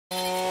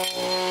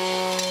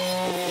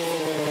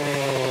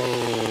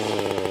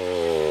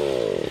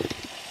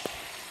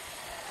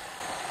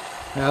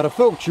Howdy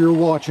folks, you're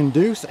watching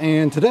Deuce,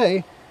 and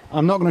today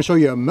I'm not going to show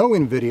you a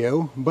mowing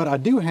video, but I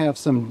do have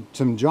some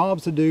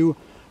jobs to do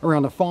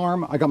around the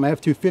farm. I got my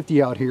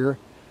F-250 out here.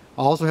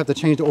 I also have to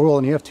change the oil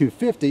in the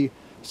F-250,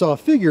 so I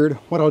figured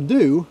what I'll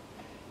do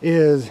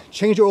is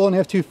change the oil in the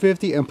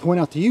F-250 and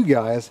point out to you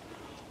guys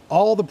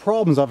all the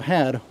problems I've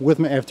had with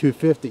my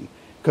F-250,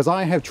 because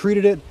I have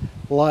treated it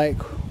like,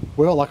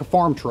 well, like a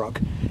farm truck,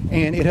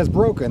 and it has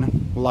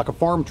broken like a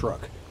farm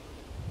truck.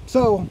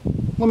 So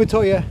let me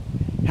tell you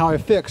how I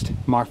fixed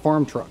my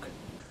farm truck.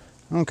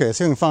 Okay,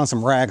 so you can find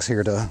some rags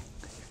here to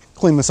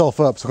clean myself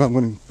up. So I'm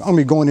going to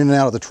be going in and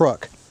out of the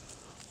truck.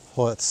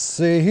 Let's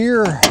see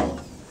here.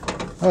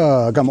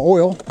 I got my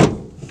oil.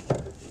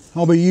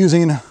 I'll be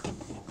using,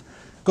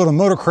 go to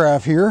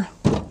Motorcraft here.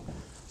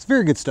 It's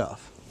very good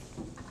stuff.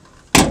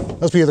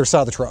 Let's be the other side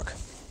of the truck.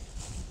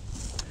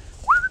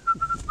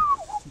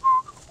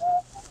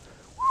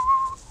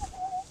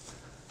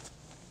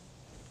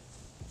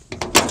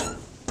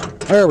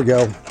 There we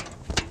go.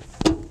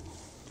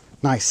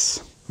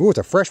 Nice. Ooh, it's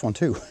a fresh one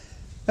too.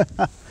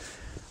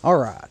 All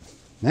right,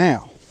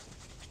 now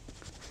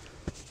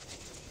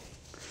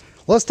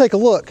let's take a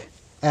look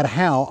at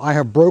how I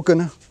have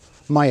broken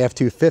my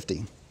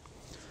F-250.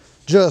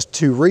 Just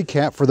to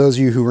recap, for those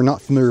of you who are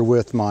not familiar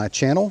with my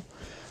channel,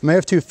 my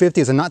F-250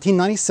 is a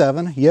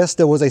 1997. Yes,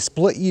 there was a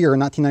split year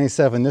in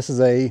 1997. This is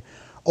a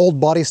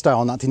old body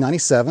style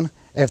 1997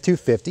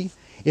 F-250.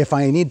 If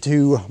I need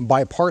to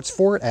buy parts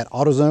for it at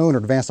AutoZone or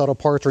Advanced Auto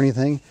Parts or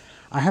anything,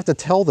 I have to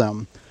tell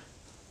them,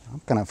 I'm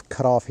kind of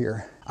cut off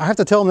here. I have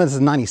to tell them that this is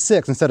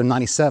 96 instead of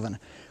 97.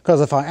 Because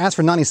if I ask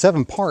for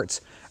 97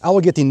 parts, I will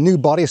get the new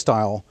body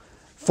style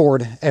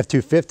Ford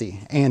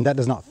F-250, and that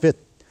does not fit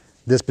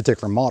this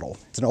particular model.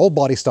 It's an old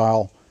body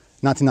style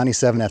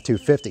 1997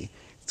 F-250.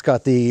 It's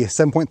got the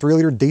 7.3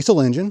 liter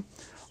diesel engine,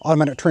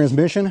 automatic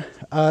transmission.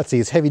 Let's see,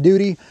 it's heavy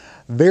duty,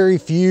 very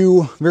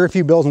few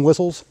bells and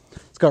whistles.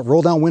 It's got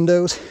roll down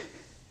windows.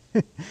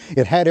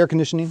 It had air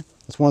conditioning.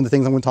 That's one of the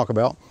things I'm going to talk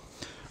about.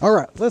 All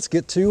right, let's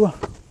get to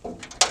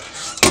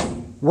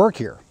work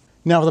here.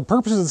 Now, for the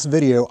purpose of this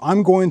video,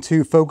 I'm going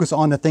to focus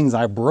on the things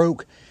I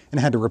broke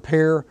and had to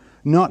repair,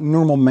 not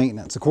normal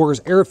maintenance. Of course,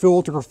 air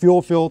filter,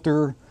 fuel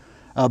filter,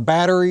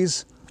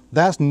 batteries,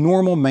 that's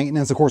normal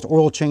maintenance. Of course,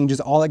 oil changes,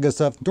 all that good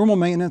stuff. Normal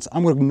maintenance,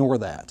 I'm going to ignore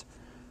that.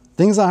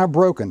 Things I have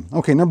broken.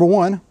 Okay, number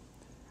one,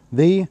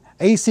 the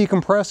AC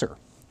compressor.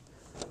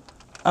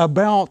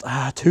 About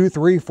 2,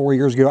 3, 4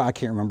 years ago, I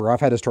can't remember.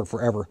 I've had this truck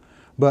forever.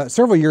 But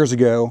several years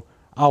ago,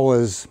 I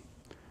was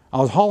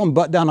hauling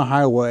butt down the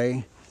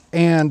highway,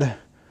 and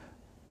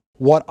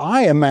what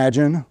I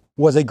imagine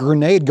was a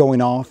grenade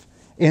going off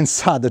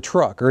inside the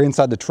truck, or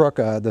inside the truck,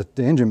 the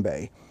engine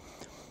bay.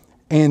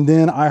 And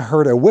then I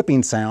heard a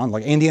whipping sound,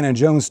 like Indiana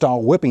Jones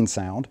style whipping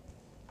sound.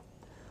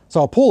 So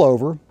I'll pull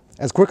over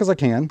as quick as I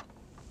can,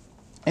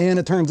 and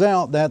it turns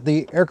out that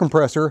the air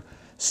compressor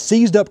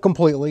seized up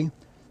completely,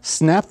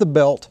 snapped the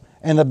belt,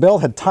 and the belt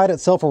had tied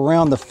itself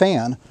around the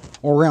fan,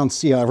 or around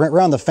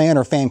the fan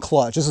or fan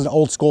clutch. This is an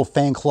old school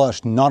fan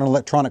clutch, not an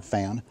electronic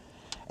fan.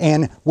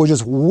 And was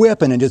just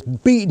whipping and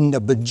just beating the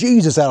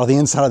bejesus out of the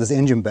inside of this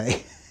engine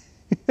bay.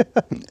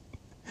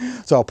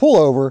 So I'll pull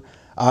over,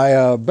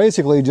 I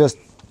basically just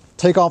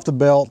take off the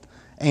belt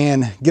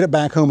and get it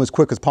back home as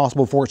quick as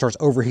possible before it starts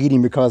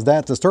overheating, because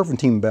that's a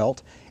Serpentine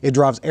belt. It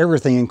drives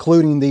everything,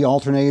 including the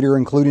alternator,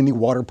 including the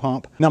water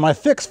pump. Now my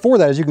fix for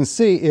that, as you can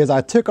see, is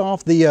I took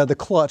off the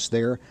clutch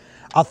there.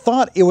 I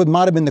thought it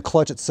might have been the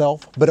clutch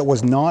itself, but it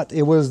was not.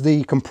 It was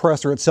the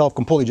compressor itself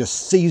completely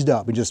just seized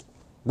up and just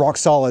rock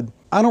solid.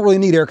 I don't really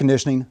need air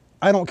conditioning.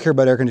 I don't care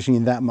about air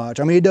conditioning that much.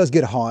 I mean, it does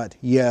get hot.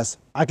 Yes,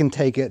 I can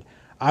take it.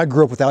 I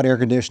grew up without air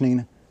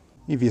conditioning.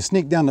 If you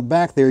sneak down the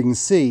back there, you can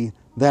see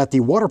that the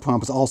water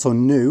pump is also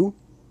new.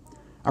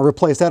 I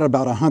replaced that at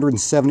about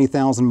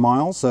 170,000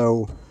 miles,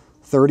 so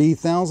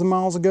 30,000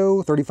 miles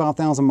ago,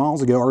 35,000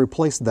 miles ago, I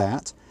replaced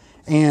that.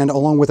 And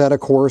along with that, of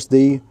course,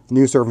 the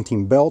new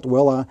Serpentine belt.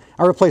 Well,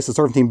 I replaced the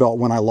Serpentine belt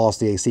when I lost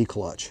the AC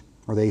clutch,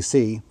 or the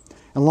AC.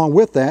 And along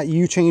with that,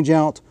 you change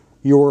out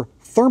your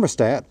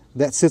thermostat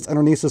that sits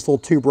underneath this little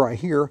tube right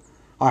here.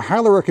 I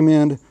highly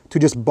recommend to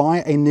just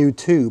buy a new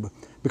tube,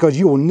 because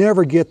you will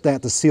never get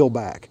that to seal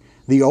back.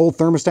 The old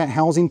thermostat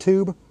housing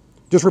tube,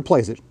 just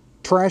replace it.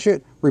 Trash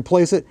it,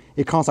 replace it.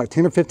 It costs like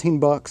 10 or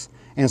 15 bucks,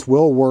 and it's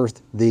well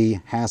worth the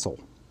hassle,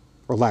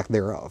 or lack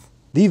thereof.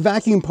 The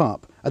vacuum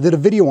pump, I did a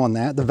video on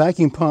that. The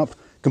vacuum pump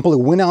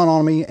completely went out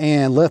on me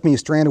and left me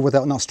stranded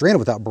without, not stranded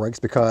without brakes,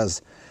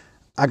 because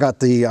I got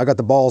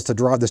the balls to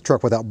drive this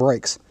truck without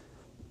brakes.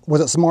 Was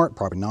it smart?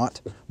 Probably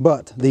not.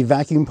 But the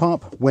vacuum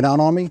pump went out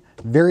on me.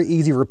 Very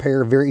easy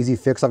repair, very easy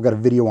fix. I've got a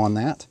video on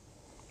that.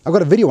 I've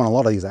got a video on a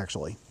lot of these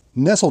actually.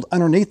 Nestled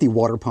underneath the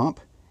water pump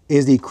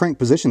is the crank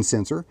position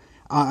sensor.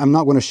 I'm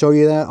not going to show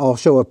you that. I'll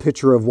show a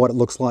picture of what it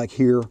looks like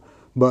here.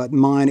 But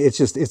mine,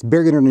 it's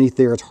buried underneath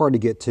there. It's hard to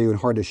get to and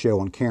hard to show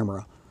on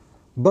camera.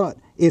 But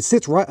it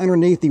sits right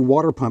underneath the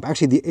water pump.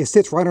 Actually, it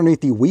sits right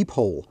underneath the weep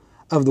hole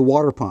of the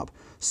water pump.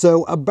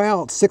 So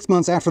about 6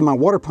 months after my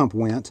water pump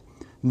went,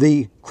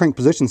 the crank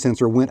position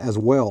sensor went as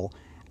well.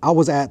 I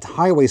was at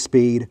highway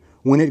speed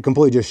when it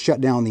completely just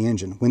shut down the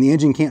engine. When the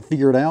engine can't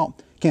figure it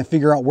out, can't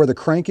figure out where the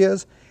crank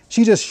is,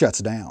 she just shuts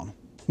down.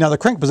 Now the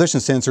crank position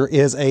sensor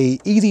is a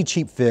easy,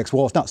 cheap fix.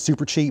 Well, it's not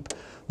super cheap,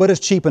 but it's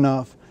cheap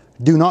enough.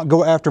 Do not go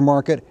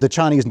aftermarket. The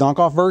Chinese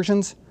knockoff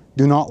versions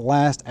do not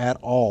last at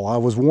all. I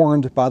was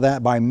warned by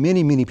that by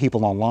many, many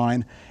people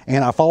online,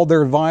 and I followed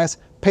their advice,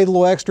 paid a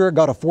little extra,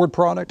 got a Ford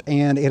product,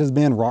 and it has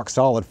been rock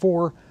solid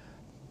for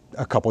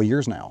a couple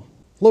years now.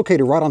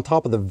 Located right on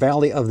top of the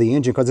valley of the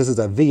engine, because this is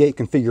a V8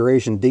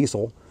 configuration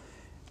diesel,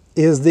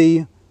 is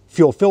the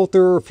fuel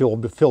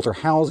filter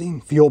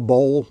housing, fuel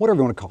bowl, whatever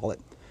you want to call it.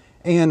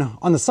 And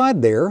on the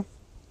side there,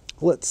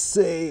 let's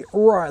see,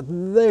 right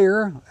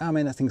there, I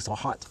mean, that thing's so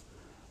hot.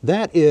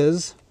 That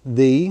is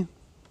the,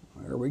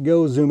 there we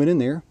go, zooming in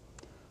there.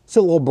 It's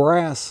a little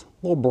brass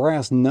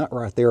nut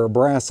right there, a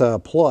brass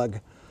plug.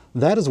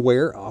 That is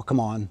where, oh, come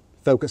on,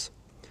 focus.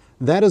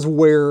 That is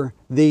where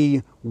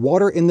the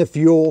water in the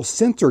fuel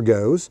sensor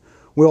goes.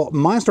 Well,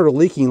 mine started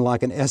leaking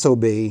like an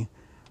SOB.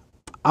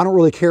 I don't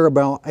really care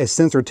about a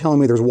sensor telling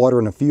me there's water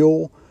in the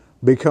fuel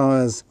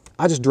because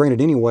I just drain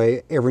it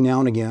anyway every now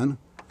and again.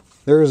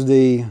 There's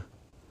a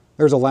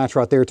latch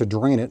right there to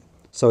drain it.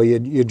 So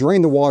you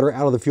drain the water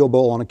out of the fuel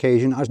bowl on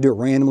occasion. I just do it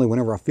randomly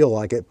whenever I feel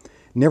like it.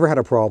 Never had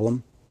a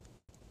problem.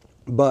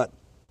 But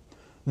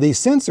the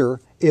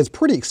sensor is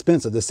pretty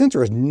expensive. The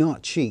sensor is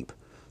not cheap.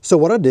 So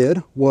what I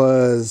did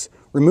was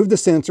remove the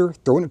sensor,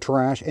 throw it in the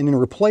trash, and then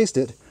replaced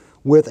it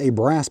with a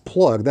brass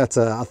plug. That's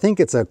I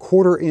think it's a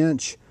 1/4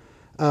 inch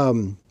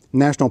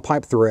national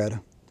pipe thread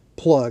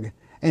plug,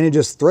 and it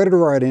just threaded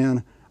right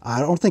in. I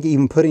don't think I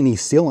even put any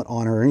sealant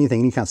on it or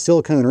anything, any kind of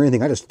silicone or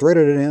anything. I just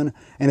threaded it in,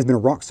 and it's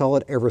been rock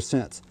solid ever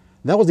since.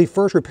 That was the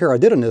first repair I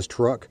did on this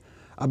truck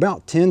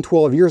about 10,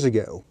 12 years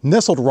ago.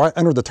 Nestled right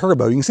under the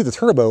turbo, you can see the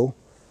turbo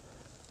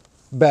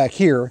back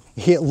here.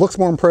 It looks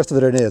more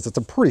impressive than it is. It's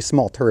a pretty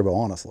small turbo,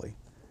 honestly.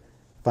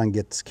 If I can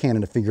get this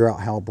Canon to figure out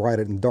how bright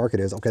and dark it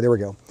is. Okay, there we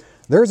go.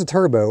 There's a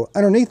turbo.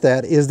 Underneath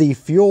that is the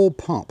fuel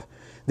pump.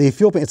 The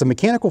fuel pump, it's a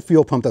mechanical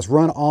fuel pump that's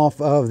run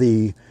off of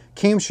the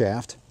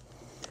camshaft,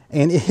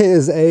 and it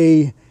is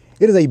a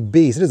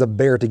beast. It is a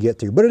bear to get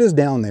to, but it is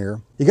down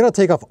there. You got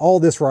to take off all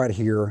this right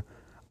here.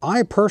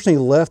 I personally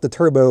left the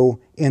turbo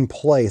in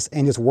place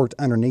and just worked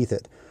underneath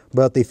it,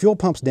 but the fuel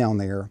pump's down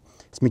there.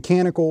 It's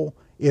mechanical.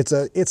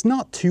 It's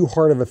not too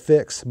hard of a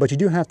fix, but you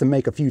do have to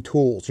make a few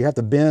tools. You have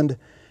to bend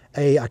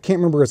I can't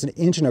remember, it's an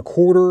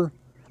 1.25 inch,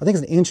 I think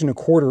it's an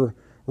 1.25 inch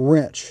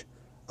wrench,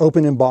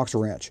 open in box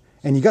wrench.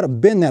 And you got to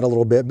bend that a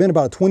little bit, bend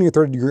about a 20 or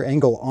 30 degree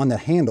angle on the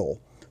handle.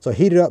 So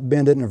heat it up,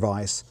 bend it in a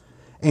vise,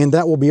 and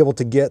that will be able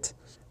to get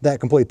that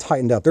completely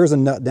tightened up. There's a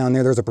nut down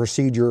there, there's a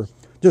procedure.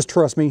 Just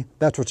trust me,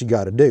 that's what you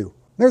got to do.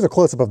 There's a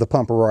close-up of the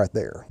pumper right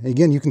there. And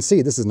again, you can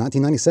see this is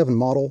 1997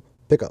 model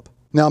pickup.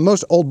 Now,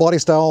 most old body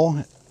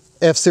style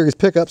F-Series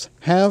pickups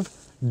have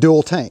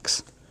dual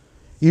tanks.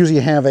 Usually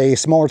you have a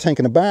smaller tank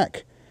in the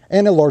back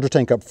and a larger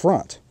tank up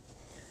front.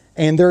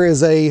 And there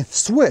is a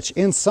switch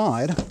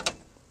inside.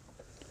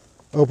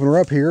 Open her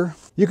up here.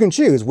 You can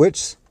choose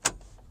which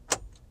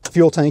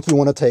fuel tank you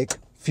want to take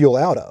fuel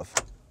out of.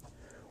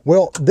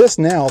 Well, this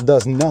now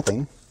does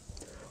nothing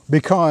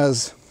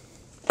because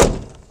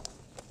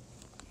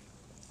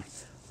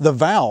the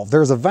valve,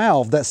 there's a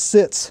valve that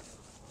sits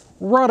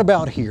right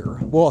about here.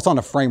 Well, it's on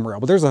a frame rail,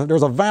 but there's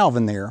a valve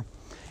in there,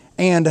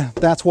 and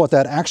that's what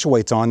that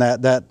actuates on.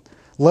 That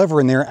lever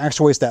in there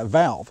actuates that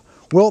valve.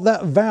 Well,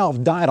 that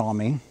valve died on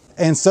me,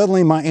 and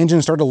suddenly my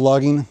engine started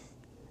lugging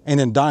and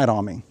then died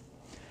on me.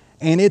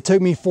 And it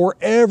took me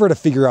forever to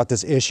figure out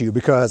this issue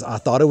because I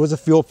thought it was a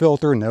fuel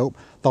filter. Nope.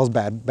 Thought it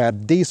was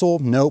bad diesel.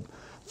 Nope.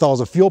 Thought it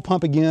was a fuel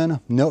pump again.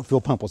 Nope, fuel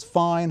pump was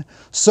fine.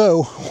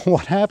 So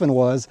what happened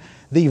was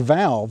the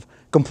valve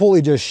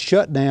completely just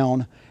shut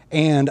down,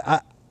 and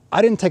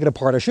I didn't take it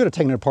apart. I should have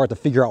taken it apart to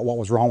figure out what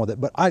was wrong with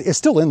it, but it's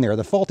still in there.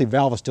 The faulty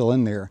valve is still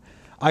in there.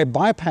 I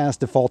bypassed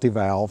the faulty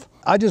valve.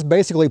 I just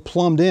basically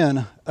plumbed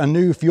in a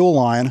new fuel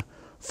line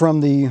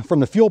from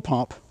the fuel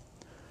pump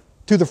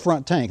to the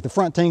front tank. The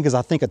front tank is,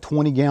 I think, a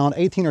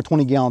 18 or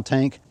 20 gallon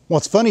tank.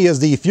 What's funny is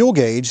the fuel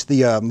gauge,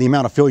 the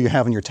amount of fuel you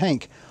have in your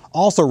tank,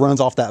 also runs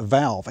off that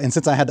valve. And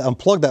since I had to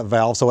unplug that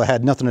valve, so it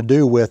had nothing to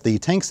do with the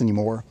tanks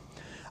anymore,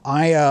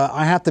 I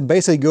have to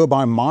basically go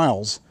by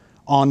miles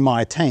on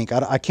my tank.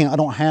 I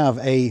don't have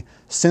a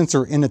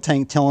sensor in the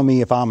tank telling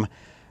me if I'm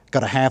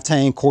got a half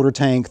tank, quarter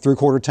tank,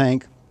 3/4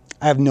 tank.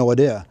 I have no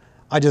idea.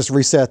 I just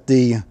reset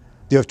the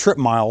trip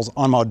miles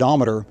on my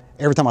odometer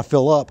every time I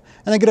fill up,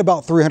 and I get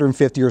about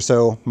 350 or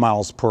so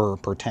miles per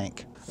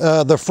tank.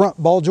 The front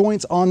ball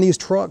joints on these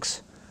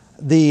trucks,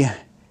 the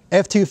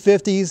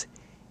F-250s,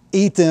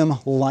 eat them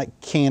like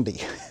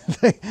candy.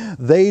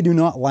 They do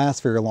not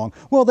last very long.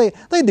 Well, they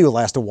do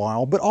last a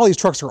while, but all these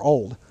trucks are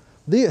old.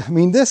 I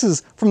mean, this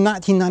is from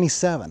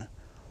 1997.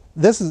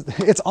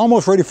 It's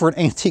almost ready for an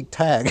antique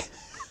tag.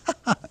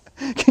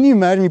 Can you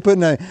imagine me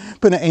putting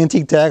an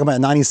antique tag on a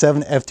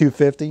 97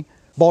 F-250?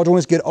 Ball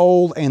joints get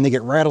old and they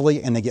get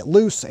rattly and they get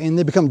loose and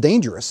they become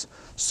dangerous.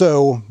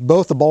 So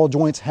both the ball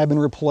joints have been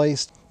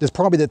replaced. There's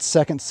probably that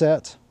second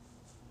set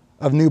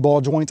of new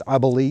ball joints, I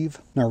believe.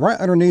 Now, right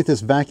underneath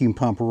this vacuum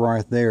pump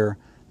right there,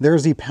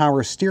 there's the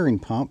power steering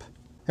pump.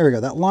 There we go,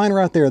 that line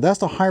right there, that's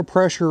the high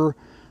pressure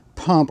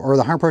pump, or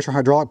the high pressure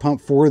hydraulic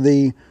pump for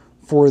the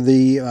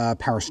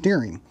power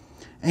steering.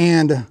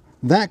 And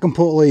that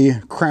completely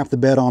crapped the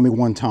bed on me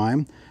one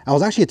time. I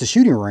was actually at the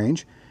shooting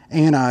range,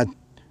 and I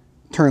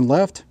turned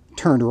left,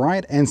 turned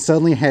right, and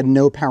suddenly had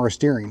no power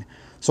steering.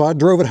 So I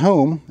drove it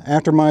home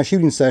after my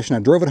shooting session. I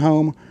drove it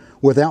home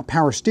without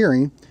power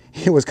steering.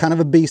 It was kind of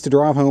a beast to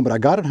drive home, but I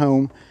got it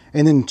home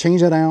and then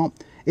changed it out.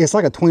 It's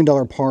like a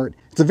 $20 part.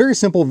 It's a very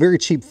simple, very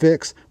cheap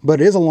fix, but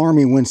it is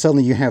alarming when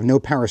suddenly you have no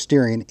power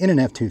steering in an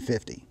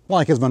F-250.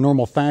 Like is my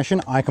normal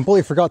fashion, I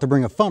completely forgot to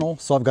bring a funnel,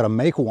 so I've got to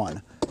make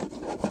one.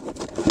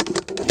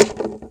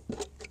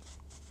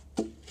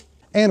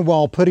 And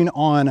while putting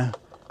on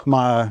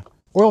my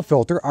oil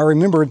filter, I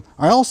remembered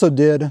I also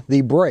did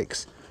the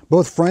brakes,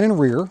 both front and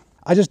rear.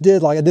 I did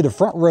the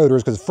front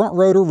rotors, because front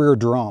rotor, rear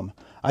drum.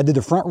 I did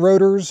the front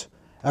rotors,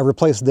 I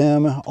replaced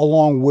them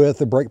along with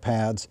the brake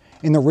pads.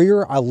 In the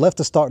rear, I left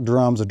the stock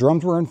drums. The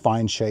drums were in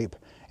fine shape,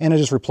 and I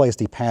just replaced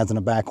the pads in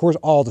the back. Of course,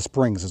 all the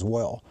springs as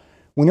well.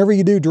 Whenever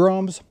you do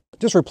drums,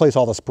 just replace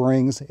all the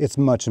springs. It's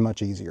much,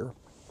 much easier.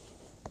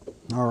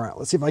 All right,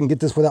 let's see if I can get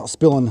this without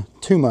spilling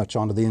too much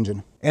onto the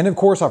engine. And of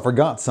course, I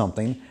forgot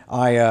something.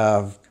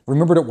 I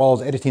remembered it while I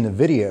was editing the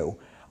video.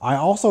 I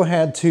also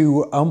had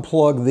to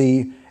unplug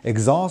the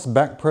exhaust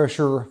back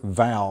pressure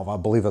valve, I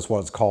believe that's what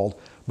it's called,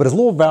 but it's a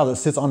little valve that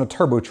sits on a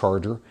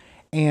turbocharger,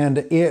 and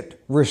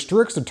it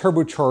restricts the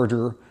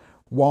turbocharger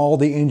while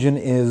the engine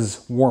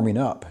is warming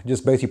up. It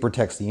just basically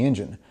protects the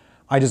engine.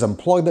 I just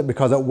unplugged it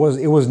because it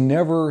was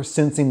never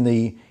sensing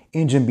the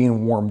engine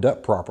being warmed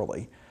up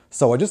properly.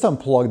 So I just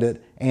unplugged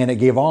it, and it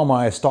gave all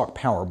my stock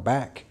power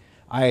back.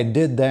 I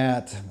did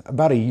that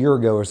about a year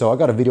ago or so. I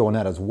got a video on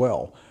that as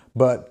well.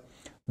 But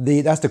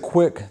that's the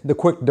quick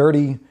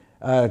dirty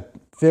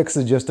fix,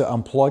 is just to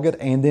unplug it,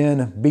 and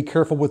then be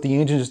careful with the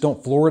engine. Just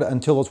don't floor it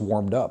until it's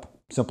warmed up.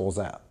 Simple as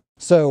that.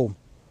 So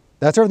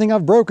that's everything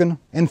I've broken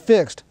and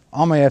fixed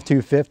on my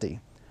F-250.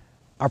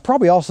 I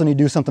probably also need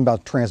to do something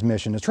about the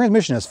transmission. The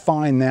transmission is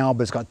fine now,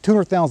 but it's got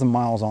 200,000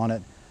 miles on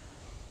it.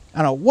 I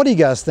don't know, what do you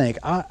guys think?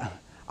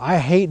 I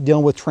hate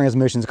dealing with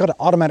transmissions. It's got an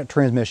automatic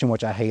transmission,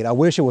 which I hate. I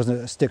wish it was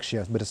a stick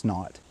shift, but it's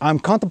not. I'm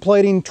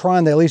contemplating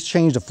trying to at least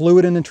change the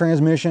fluid in the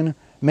transmission,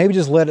 maybe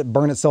just let it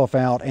burn itself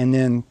out and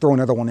then throw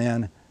another one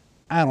in.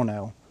 I don't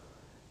know.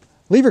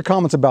 Leave your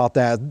comments about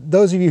that.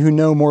 Those of you who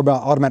know more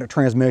about automatic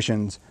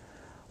transmissions,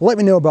 let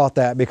me know about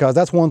that, because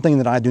that's one thing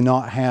that I do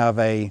not have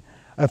a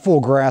full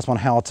grasp on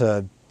how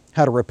to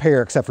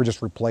repair, except for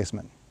just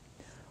replacement.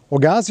 Well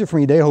guys, that's it for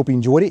me today. I hope you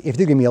enjoyed it. If you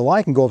do, give me a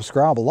like and go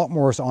subscribe. A lot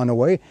more is on the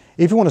way.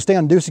 If you want to stay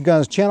on Deuce and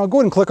Guns channel, go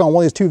ahead and click on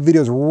one of these two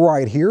videos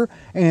right here,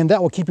 and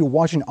that will keep you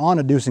watching on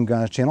the Deuce and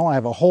Guns channel. I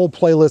have a whole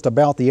playlist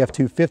about the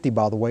F-250,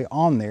 by the way,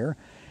 on there.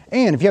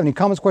 And if you have any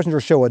comments, questions, or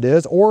show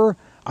ideas, or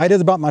ideas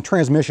about my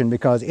transmission,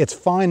 because it's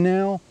fine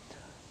now,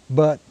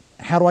 but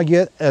how do I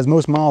get as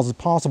most miles as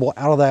possible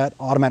out of that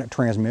automatic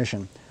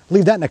transmission?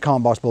 Leave that in the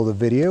comment box below the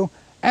video.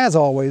 As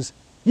always,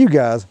 you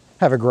guys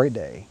have a great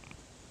day.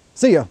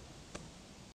 See ya.